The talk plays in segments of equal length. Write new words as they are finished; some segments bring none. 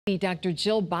Dr.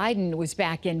 Jill Biden was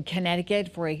back in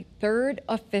Connecticut for a third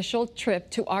official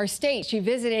trip to our state. She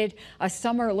visited a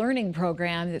summer learning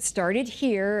program that started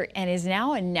here and is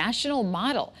now a national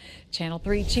model. Channel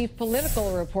 3 chief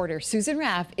political reporter Susan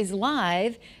Raff is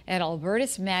live at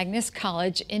Albertus Magnus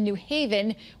College in New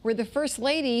Haven, where the First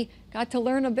Lady got to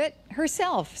learn a bit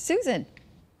herself. Susan.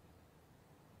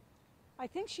 I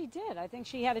think she did. I think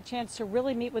she had a chance to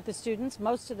really meet with the students.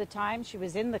 Most of the time she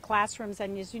was in the classrooms,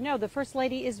 and as you know, the First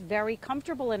Lady is very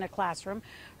comfortable in a classroom.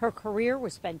 Her career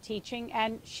was spent teaching,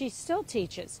 and she still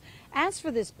teaches. As for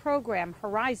this program,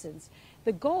 Horizons,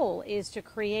 the goal is to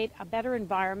create a better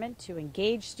environment to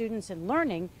engage students in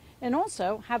learning and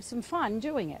also have some fun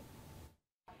doing it.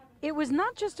 It was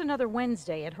not just another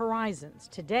Wednesday at Horizons.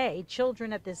 Today,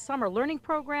 children at this summer learning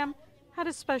program had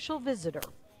a special visitor.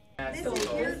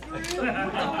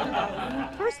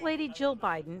 First Lady Jill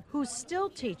Biden, who still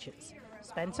teaches,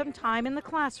 spent some time in the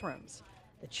classrooms.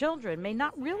 The children may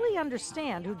not really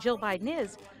understand who Jill Biden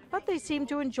is, but they seem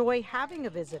to enjoy having a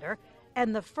visitor.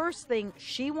 And the first thing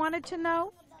she wanted to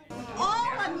know?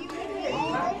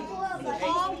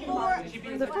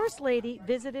 The First Lady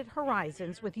visited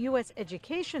Horizons with U.S.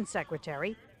 Education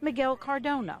Secretary Miguel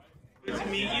Cardona. Good to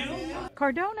meet you.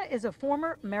 Cardona is a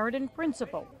former Meriden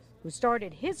principal who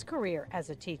started his career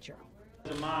as a teacher.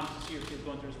 As a mom to see your kids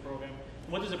going through this program,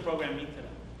 what does the program mean to them?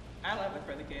 I love it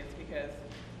for the kids because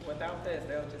without this,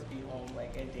 they'll just be home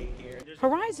like at daycare.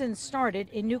 Horizons started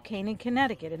in New Canaan,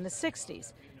 Connecticut in the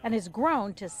 60s and has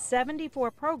grown to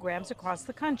 74 programs across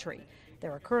the country.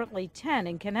 There are currently 10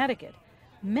 in Connecticut.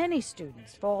 Many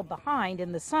students fall behind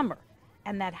in the summer,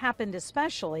 and that happened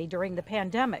especially during the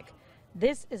pandemic.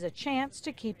 This is a chance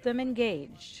to keep them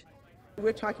engaged.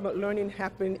 We're talking about learning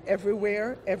happening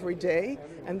everywhere, every day,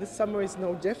 and the summer is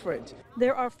no different.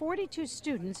 There are 42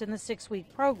 students in the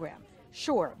 6-week program.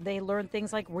 Sure, they learn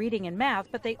things like reading and math,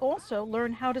 but they also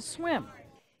learn how to swim.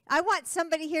 I want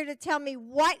somebody here to tell me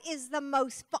what is the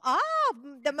most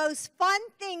fun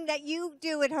thing that you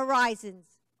do at Horizons.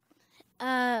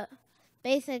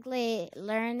 Basically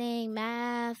learning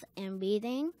math and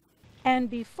reading. And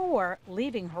before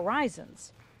leaving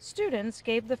Horizons, students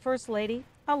gave the First Lady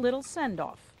a little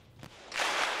send-off.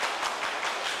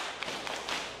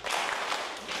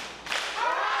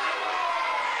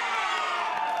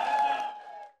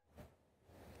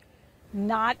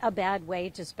 Not a bad way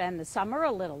to spend the summer,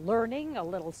 a little learning, a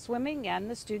little swimming, and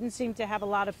the students seem to have a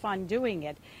lot of fun doing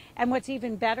it. And what's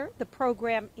even better, the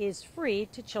program is free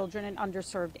to children in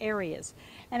underserved areas.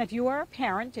 And if you are a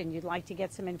parent and you'd like to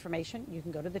get some information, you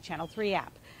can go to the Channel 3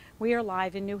 app. We are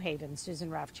live in New Haven.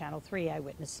 Susan Raff, Channel 3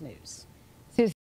 Eyewitness News.